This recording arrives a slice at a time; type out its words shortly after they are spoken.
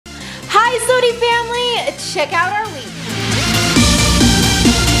Hi, SOTY family! Check out our week.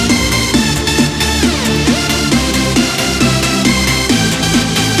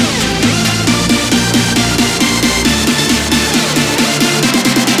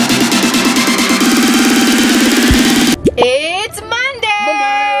 It's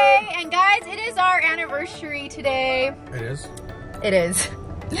Monday! And guys, it is our anniversary today. It is? It is.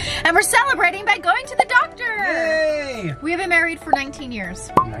 And we're celebrating by going to the doctor! Yay! We have been married for 19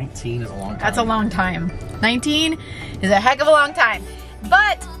 years. 19 is a long time. That's a long time. 19 is a heck of a long time.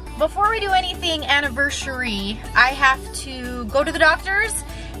 But before we do anything anniversary, I have to go to the doctor's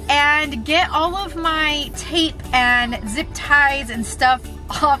and get all of my tape and zip ties and stuff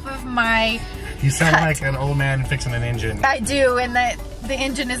off of my You sound cut. like an old man fixing an engine. I do, and the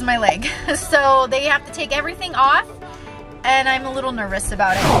engine is my leg. So they have to take everything off, and I'm a little nervous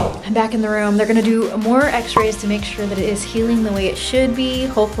about it. I'm back in the room. They're gonna do more x-rays to make sure that it is healing the way it should be.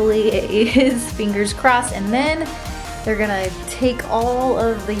 Hopefully it is, fingers crossed. And then they're gonna take all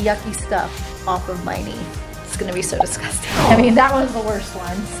of the yucky stuff off of my knee. It's gonna be so disgusting. I mean, that was the worst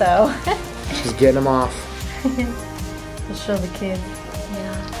one, so. She's getting them off. I'll show the kids.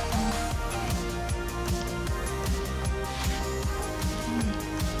 Yeah.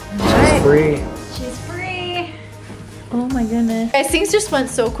 She's free. She's free. Oh my goodness. Guys, things just went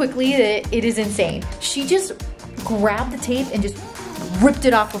so quickly that it is insane. She just grabbed the tape and just ripped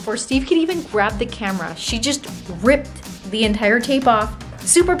it off before Steve could even grab the camera. She just ripped the entire tape off.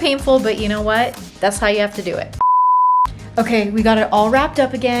 Super painful, but you know what? That's how you have to do it. Okay, we got it all wrapped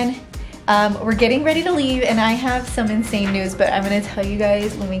up again. We're getting ready to leave, and I have some insane news, but I'm gonna tell you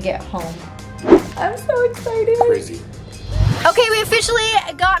guys when we get home. I'm so excited. Crazy. Okay, we officially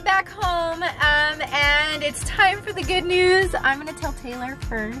got back home, and it's time for the good news. I'm gonna tell Taylor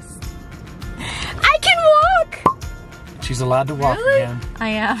first. I can walk! She's allowed to walk again. I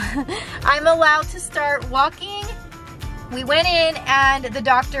am. I'm allowed to start walking. We went in and the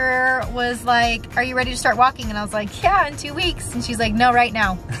doctor was like, "Are you ready to start walking?" And I was like, "Yeah, in 2 weeks." And she's like, "No, right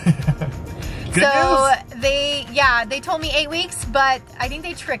now." Good So news. they told me 8 weeks, but I think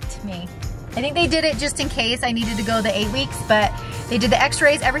they tricked me. I think they did it just in case I needed to go the 8 weeks, but they did the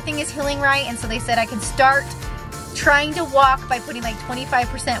x-rays, everything is healing right, and so they said I can start trying to walk by putting like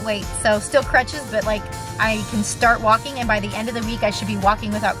 25% weight. So still crutches, but like I can start walking, and by the end of the week I should be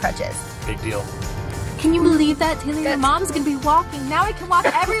walking without crutches. Big deal. Can you believe that, Taylor? Your mom's gonna be walking. Now I can walk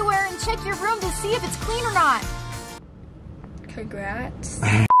everywhere and check your room to see if it's clean or not. Congrats.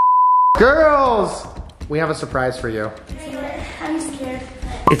 Girls! We have a surprise for you. I'm scared.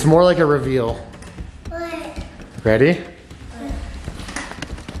 It's more like a reveal. What? Ready?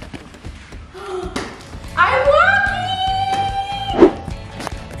 I'm walking!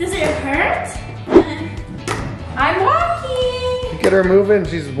 Does it hurt? I'm walking! Look at her moving.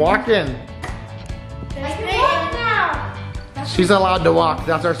 She's walking. I can walk now. She's allowed to walk.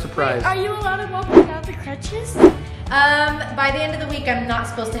 That's our surprise. Are you allowed to walk without the crutches? By the end of the week I'm not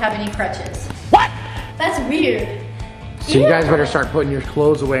supposed to have any crutches. That's weird. So you guys better start putting your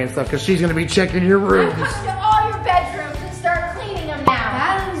clothes away and stuff because she's going to be checking your I'm rooms. coming to all your bedrooms and start cleaning them now.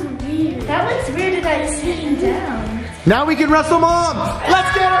 That is weird. That looks weird that you're sitting down. Now we can wrestle mom.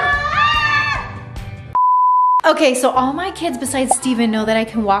 Let's get her. Okay, so all my kids besides Steven know that I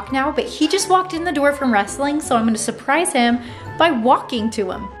can walk now, but he just walked in the door from wrestling, so I'm gonna surprise him by walking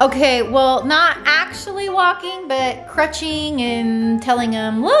to him. Okay, well, not actually walking, but crutching and telling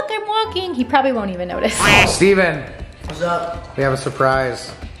him, "Look, I'm walking." He probably won't even notice. Steven, What's up? we have a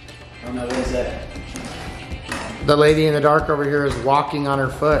surprise. I don't know, what is that? The lady in the dark over here is walking on her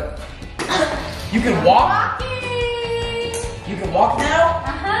foot. You can walk? Walking! You can walk now?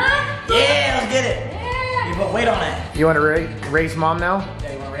 Uh-huh. Yeah, let's get it. Yeah. You put weight on it. You want to race mom now?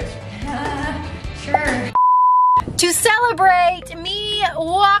 Yeah, you wanna race? Sure. To celebrate me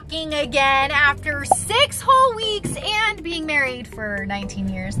walking again after 6 whole weeks and being married for 19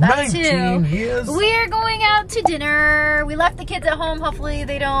 years. That 19 too. years. We're going out to dinner. We left the kids at home. Hopefully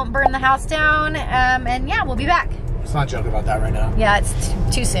they don't burn the house down. And yeah, we'll be back. Let's not joke about that right now. Yeah, it's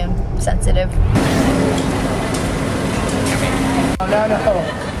too soon. Sensitive. No.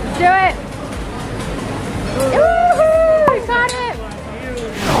 Do it. Woohoo! I got it.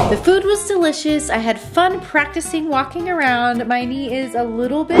 The food was delicious. I had fun practicing walking around. My knee is a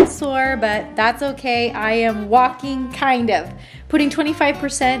little bit sore, but that's okay. I am walking, kind of. Putting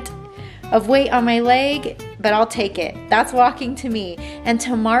 25% of weight on my leg, but I'll take it. That's walking to me. And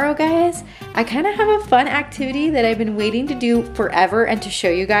tomorrow, guys, I kind of have a fun activity that I've been waiting to do forever and to show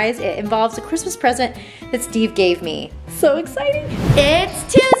you guys. It involves a Christmas present that Steve gave me. So exciting. It's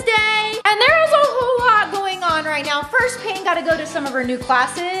Tuesday, and there is a whole lot going on right now. First, Payne got to go to some of her new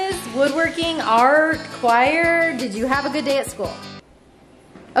classes. Woodworking, art, choir. Did you have a good day at school?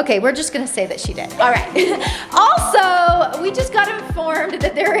 Okay, we're just gonna say that she did. All right. Also, we just got informed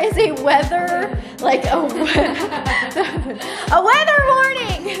that there is a weather, like a weather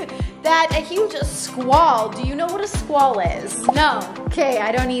warning that a huge squall. Do you know what a squall is? No. Okay,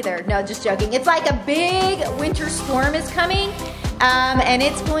 I don't either. No, just joking. It's like a big winter storm is coming, and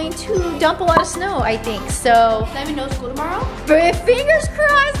it's going to dump a lot of snow, I think. So, Does that mean no school tomorrow? but fingers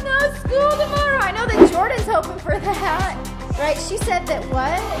crossed, no school tomorrow. I know that Jordan's hoping for that. Right, she said that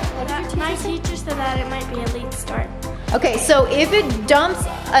what? What did your teacher My say? teacher said that it might be a late start. Okay, so if it dumps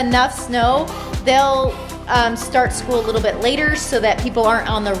enough snow, they'll start school a little bit later so that people aren't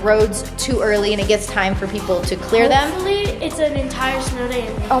on the roads too early and it gets time for people to clear them. Hopefully, it's an entire snow day.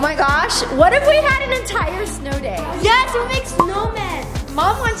 Oh my gosh, what if we had an entire snow day? Yes, we'll make snowmen.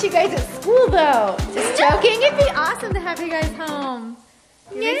 Mom wants you guys at school though. Just joking, it'd be awesome to have you guys home.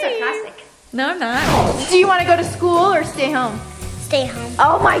 You're being sarcastic. No, I'm not. Do you want to go to school or stay home? Stay home.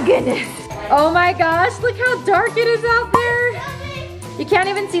 Oh my goodness. Oh my gosh, look how dark it is out there. You can't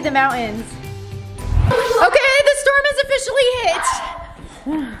even see the mountains. Okay, the storm has officially hit.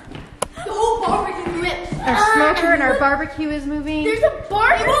 The whole barbecue ripped. Our smoker and our barbecue is moving. There's a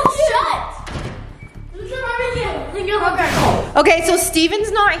barbecue. It won't shut. There's a barbecue. Okay, so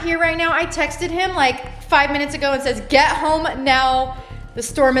Steven's not here right now. I texted him like 5 minutes ago and says, get home now. The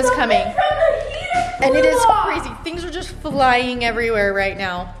storm is coming. And it is crazy. Things are just flying everywhere right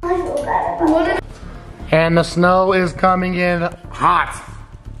now. And the snow is coming in hot.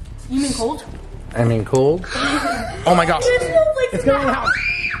 You mean cold? I mean cold. Oh my gosh. It's going out.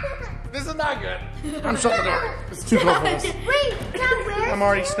 This is not good. I'm shutting the door. It's too cold for this. Wait, I'm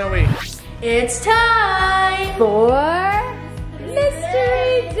already snowy. It's time for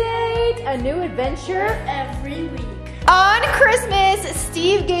Mystery Date, a new adventure. every week. On Christmas,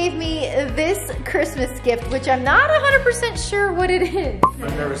 Steve gave me this Christmas gift, which I'm not 100% sure what it is.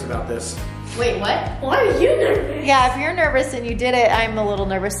 I'm nervous about this. Wait, what? Why are you nervous? Yeah, if you're nervous and you did it, I'm a little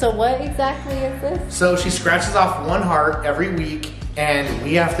nervous. So what exactly is this? So she scratches off one heart every week, and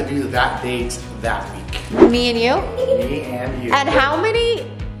we have to do that date that week. Me and you? Me and you. And how many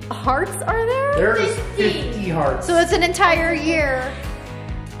hearts are there? There's 50 hearts. So it's an entire year.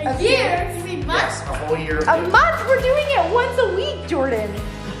 A year? You mean Yes, months? a whole year. A month? We're doing it once a week, Jordan.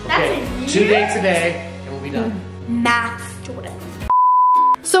 Okay, That's a 2 year? days a day, and we'll be done. Math, Jordan.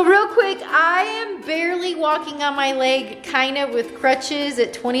 So real quick, I am barely walking on my leg, kind of with crutches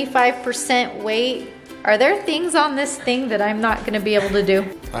at 25% weight. Are there things on this thing that I'm not gonna be able to do?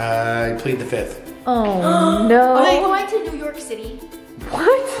 I plead the fifth. Oh no. Are they going to New York City?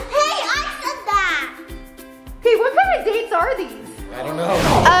 What? Hey, I said that! Hey, what kind of dates are these? I don't know.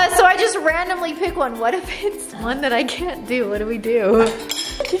 So I just randomly pick one. What if it's one that I can't do? What do we do?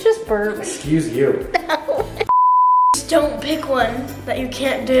 You just burped. Excuse you. Just don't pick one that you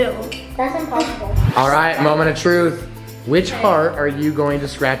can't do. That's impossible. All right, moment of truth. Which heart are you going to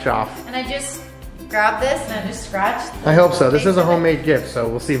scratch off? And I just grab this and I just scratch. I hope so. This is a homemade gift, so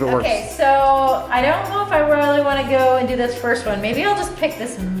we'll see if it works. Okay, so I don't know if I really want to go and do this first one. Maybe I'll just pick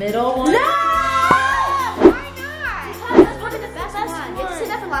this middle one. No! Why not? Because that's one of the best ones. It's said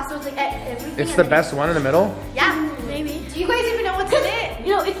that for last one. Like everything. It's the best one in the middle? Yeah, maybe. Do you guys even know what's in it?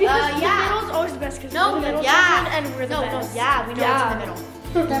 You know, it's because yeah. the middle's always the best. Cause No, the middle's yeah. and we're the best. No, yeah, we know what's in the middle.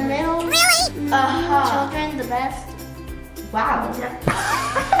 The middle. Really? Children, the best. Wow.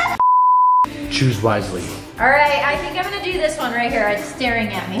 Choose wisely. All right, I think I'm gonna do this one right here. It's staring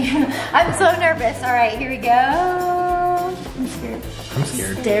at me. I'm so nervous. All right, here we go. I'm scared. I'm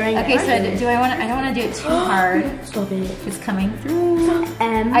scared. Staring. Okay, so do I want to? I don't want to do it too hard. Stop it. It's coming through.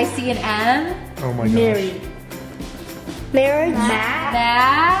 M. I see an M. Oh my gosh. Mary. Mary.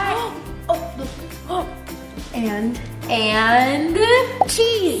 That. Oh. And.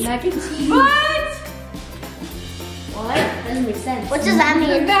 Cheese. Mac and cheese. What? What? Doesn't make sense. What does that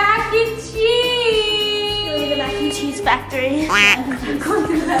mean? Mac and cheese. The mac and cheese factory. The mac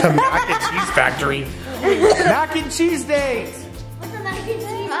and cheese factory. Mac and cheese date. What's the mac and cheese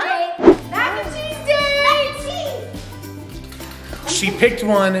day? Mac and cheese day. She picked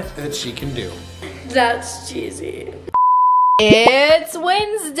one that she can do. That's cheesy. It's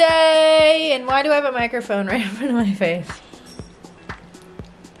Wednesday, and why do I have a microphone right in front of my face?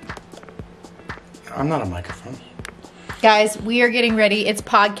 I'm not a microphone. Guys, we are getting ready. It's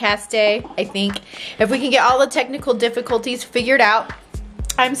podcast day, I think. If we can get all the technical difficulties figured out,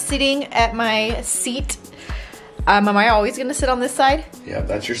 I'm sitting at my seat Am I always gonna sit on this side? Yep,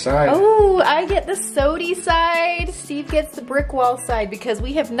 that's your side. Oh, I get the SOTY side. Steve gets the brick wall side because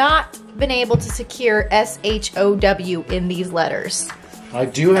we have not been able to secure SHOW in these letters. I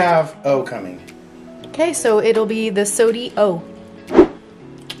do have O coming. Okay, so it'll be the SOTY O.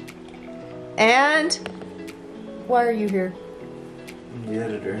 And why are you here? I'm the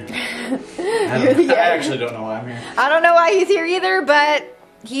editor. I actually don't know why I'm here. I don't know why he's here either, but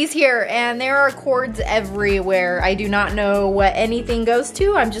he's here, and there are cords everywhere. I do not know what anything goes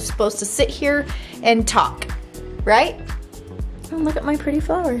to. I'm just supposed to sit here and talk, right? Oh, look at my pretty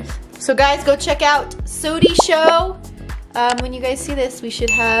flowers. So guys, go check out SOTY Show. When you guys see this, we should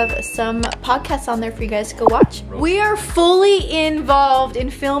have some podcasts on there for you guys to go watch. We are fully involved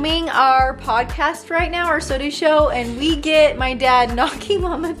in filming our podcast right now, our SOTY Show, and we get my dad knocking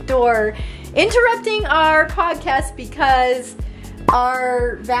on the door, interrupting our podcast because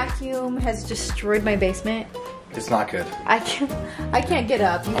our vacuum has destroyed my basement. It's not good. I can't get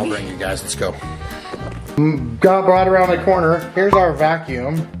up. I'll bring you guys. Let's go. Got brought around the corner. Here's our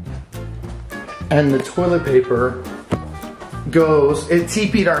vacuum. And the toilet paper goes, it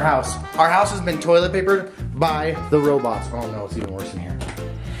TP'd our house. Our house has been toilet papered by the robots. Oh no, it's even worse in here.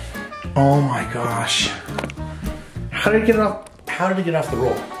 Oh my gosh. How did it get off? How did it get off the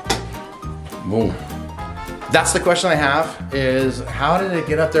roll? Boom. That's the question I have, is how did it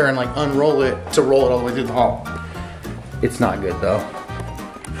get up there and like unroll it to roll it all the way through the hall? It's not good though.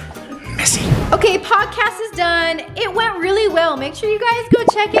 Messy. Okay, podcast is done. It went really well. Make sure you guys go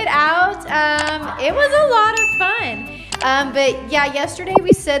check it out. It was a lot of fun. But yeah, yesterday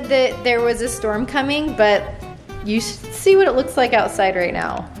we said that there was a storm coming, but you see what it looks like outside right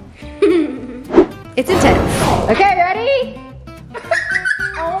now. It's intense. Okay, ready?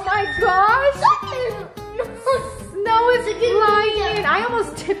 Oh my gosh. Snow is flying. I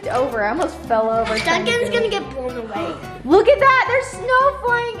almost tipped over. I almost fell over. Duncan's gonna get blown away. Look at that. There's snow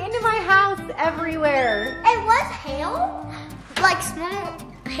flying into my house everywhere. It was hail, like small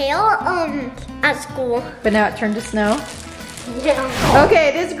hail, at school. But now it turned to snow. Yeah.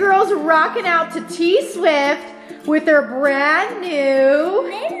 Okay, this girl's rocking out to T Swift with her brand new.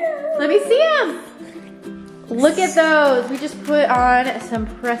 Let me see them. Look at those. We just put on some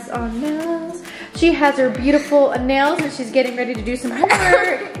press-on nails. She has her beautiful nails and she's getting ready to do some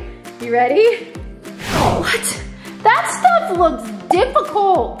homework. You ready? What? That stuff looks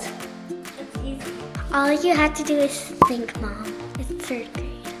difficult. All you have to do is think, Mom. It's third grade.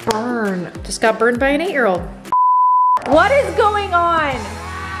 Burn. Just got burned by an 8-year-old. What is going on?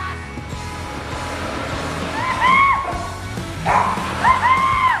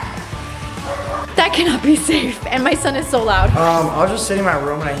 That cannot be safe. And my son is so loud. I was just sitting in my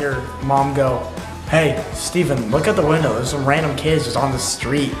room and I hear Mom go, "Hey, Steven, look at the window. There's some random kids just on the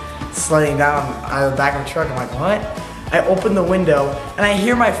street sledding down out of the back of a truck." I'm like, what? I open the window and I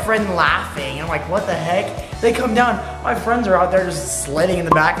hear my friend laughing. I'm like, what the heck? They come down. My friends are out there just sledding in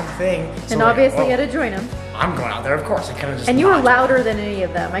the back of the thing. So And obviously you had to join him. I'm going out there, of course. I kind of just. And you were not. louder than any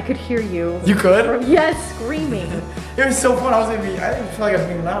of them. I could hear you. You could? Yes, screaming. It was so fun. I didn't feel like I was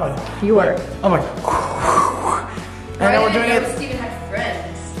being loud. You were. I'm like, and now we're doing it. Steven had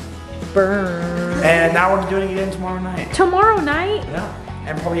friends. Burn. And now we're doing it again tomorrow night. Tomorrow night? Yeah.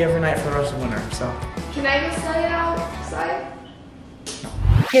 And probably every night for the rest of the winter. So. Can I go study outside?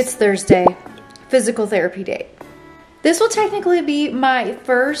 It's Thursday, physical therapy day. This will technically be my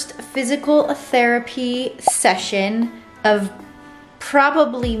first physical therapy session of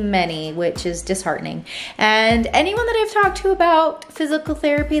probably many, which is disheartening. And anyone that I've talked to about physical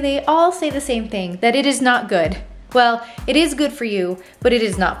therapy, they all say the same thing, that it is not good. Well, it is good for you, but it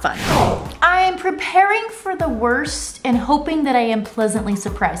is not fun. I am preparing for the worst and hoping that I am pleasantly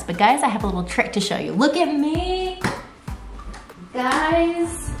surprised. But guys, I have a little trick to show you. Look at me.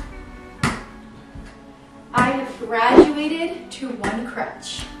 Guys, I have graduated to one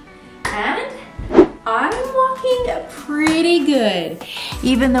crutch. And I'm walking pretty good,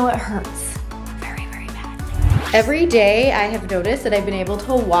 even though it hurts very, very badly. Every day I have noticed that I've been able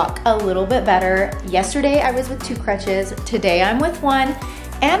to walk a little bit better. Yesterday I was with 2 crutches, today I'm with 1,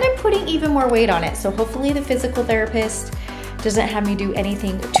 and I'm putting even more weight on it. So hopefully the physical therapist doesn't have me do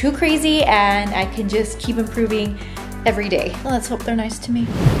anything too crazy and I can just keep improving every day. Well, let's hope they're nice to me.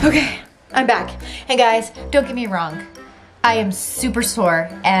 Okay, I'm back. Hey guys, don't get me wrong. I am super sore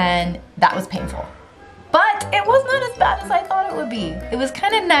and that was painful. But it was not as bad as I thought it would be. It was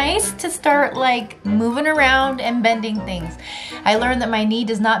kind of nice to start like moving around and bending things. I learned that my knee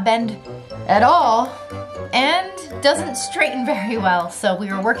does not bend at all and doesn't straighten very well. So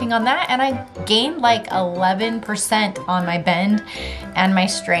we were working on that and I gained like 11% on my bend and my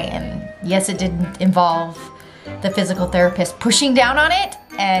straighten. Yes, it didn't involve the physical therapist pushing down on it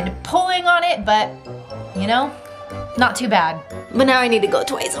and pulling on it, but you know, not too bad. But now I need to go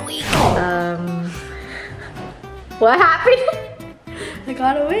twice a week. What happened? I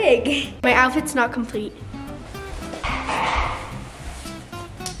got a wig. My outfit's not complete.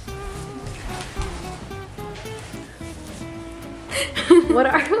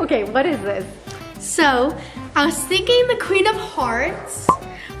 Okay, what is this? So, I was thinking the Queen of Hearts,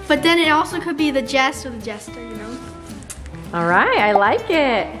 but then it also could be the Jest or the Jester, you know? All right, I like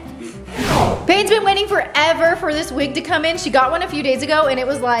it. Paige's been waiting forever for this wig to come in. She got one a few days ago and it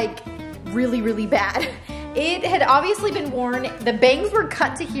was like really, really bad. It had obviously been worn. The bangs were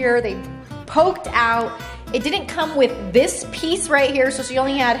cut to here. They poked out. It didn't come with this piece right here, so she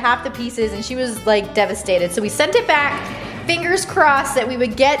only had half the pieces and she was like devastated. So we sent it back, fingers crossed that we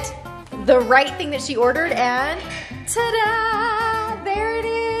would get the right thing that she ordered, and ta-da! There it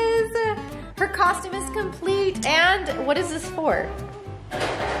is. Her costume is complete. And what is this for?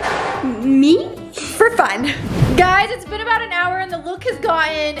 Me? For fun. Guys, it's been about an hour and the look has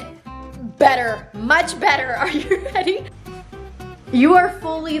gotten better, much better. Are you ready? You are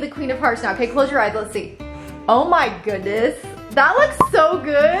fully the Queen of Hearts now. Okay, close your eyes, let's see. Oh my goodness, that looks so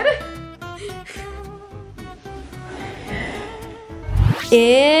good.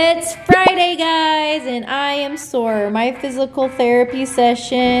 It's Friday, guys, and I am sore. My physical therapy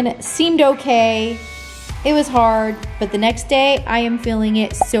session seemed okay. It was hard, but the next day I am feeling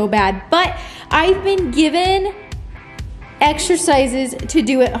it so bad. But I've been given exercises to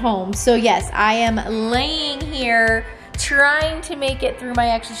do at home. So yes, I am laying here trying to make it through my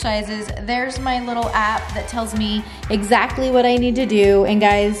exercises. There's my little app that tells me exactly what I need to do. And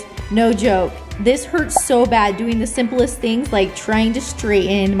guys, no joke, this hurts so bad doing the simplest things like trying to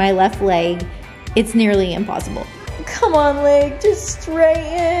straighten my left leg. It's nearly impossible. Come on, leg, just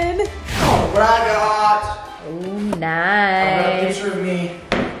straighten. What I got? Oh, I got a nice. picture of me.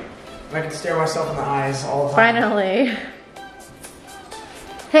 I can stare myself in the eyes all the time. Finally.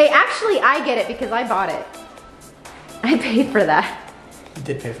 Hey, actually, I get it because I bought it. I paid for that. You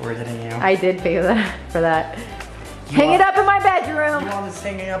did pay for it, didn't you? I did pay for that. Hang it up in my bedroom. You want this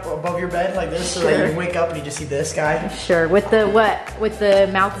hanging up above your bed like this so Sure. that you wake up and you just see this guy? Sure, with the what? With the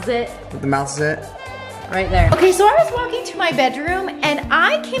mouth zit? With the mouth zit? Right there. Okay, so I was walking to my bedroom and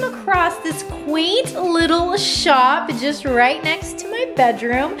I came across this quaint little shop just right next to my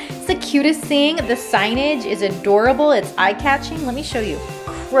bedroom. It's the cutest thing. The signage is adorable. It's eye-catching. Let me show you.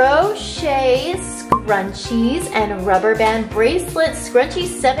 Crochet scrunchies and rubber band bracelets. Scrunchies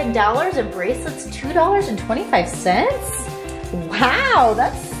 $7 and bracelets $2.25. Wow,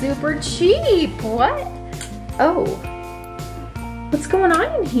 that's super cheap. What? Oh, what's going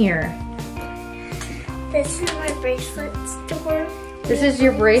on in here? This is my bracelet store. This is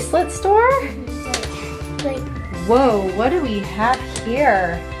your bracelet store? Like, Whoa, what do we have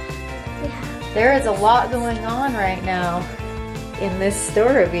here? There is a lot going on right now in this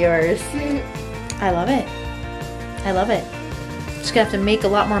store of yours. I love it. I love it. Just gonna have to make a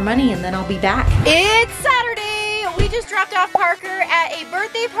lot more money and then I'll be back. It's Saturday. We just dropped off Parker at a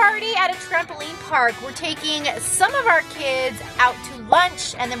birthday party at a trampoline park. We're taking some of our kids out to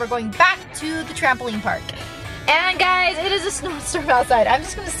lunch and then we're going back to the trampoline park. And guys, it is a snowstorm outside. I'm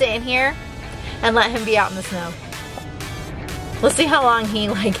just gonna stay in here and let him be out in the snow. Let's see how long he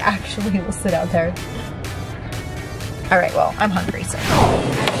like actually will sit out there. All right, well, I'm hungry, so.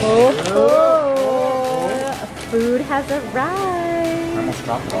 Food has arrived. I almost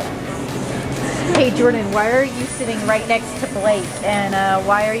dropped it all. Hey Jordan, why are you sitting right next to Blake? And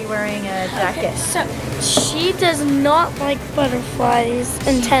why are you wearing a jacket? so she does not like butterflies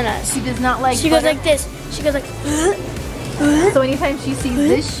antennas. She does not like She goes like this. She goes like. So anytime she sees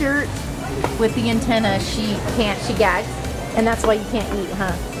this shirt with the antenna, she gags. And that's why you can't eat,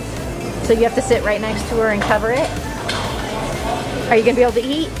 huh? So you have to sit right next to her and cover it? Are you gonna be able to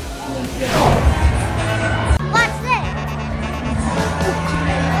eat? What's this?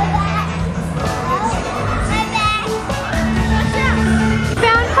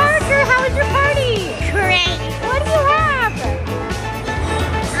 Found Parker, how was your party? Great. What do you have?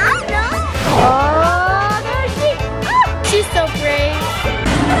 I don't know. Oh, there she is. She's so brave.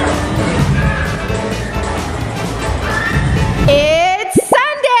 It's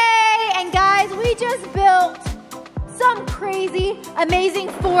Sunday, and guys, we just built some crazy, amazing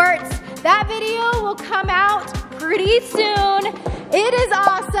forts. That video will come out pretty soon. It is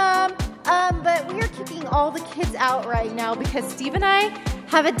awesome, but we are kicking all the kids out right now because Steve and I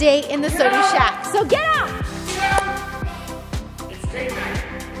have a date in the SOTY shack. So get out! It's date night.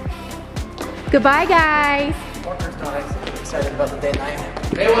 Goodbye, guys. Parker's not excited about the date night.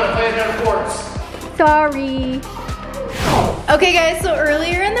 They want to play their forts. sorry. Okay guys, so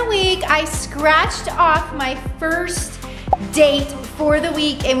earlier in the week, I scratched off my first date for the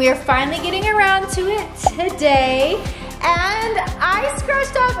week and we are finally getting around to it today. And I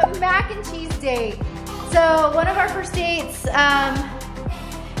scratched off a mac and cheese date. So one of our first dates that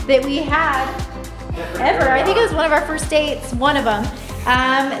we had ever, I think it was one of our first dates, one of them.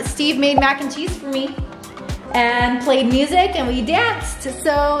 Steve made mac and cheese for me and played music and we danced.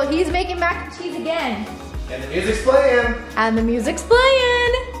 So he's making mac and cheese again. And the music's playing. And the music's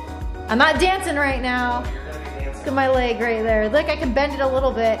playing. I'm not dancing right now. Look at my leg right there. Look, I can bend it a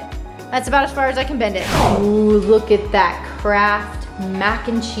little bit. That's about as far as I can bend it. Ooh, look at that Kraft mac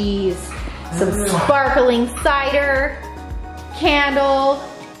and cheese. Some sparkling cider, candle,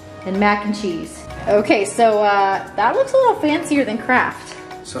 and mac and cheese. Okay, so that looks a little fancier than Kraft.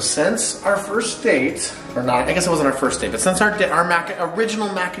 So since our first date, or not, I guess it wasn't our first date, but since our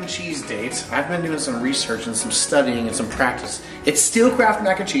original mac and cheese date, I've been doing some research and some studying and some practice. It's still Kraft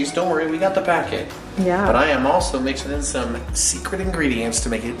mac and cheese, don't worry, we got the packet. Yeah. But I am also mixing in some secret ingredients to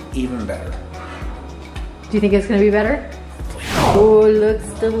make it even better. Do you think it's gonna be better? Oh, looks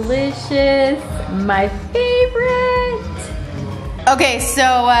delicious. My favorite. Okay,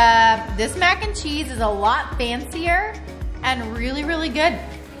 so this mac and cheese is a lot fancier and really, really good.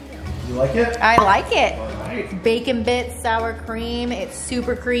 You like it? I like it. All right. Bacon bits, sour cream. It's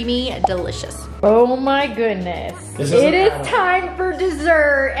super creamy, delicious. Oh my goodness. It is time for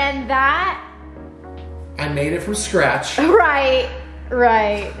dessert and that. I made it from scratch. Right.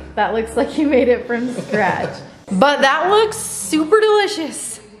 That looks like you made it from scratch. But that looks super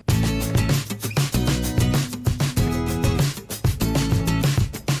delicious.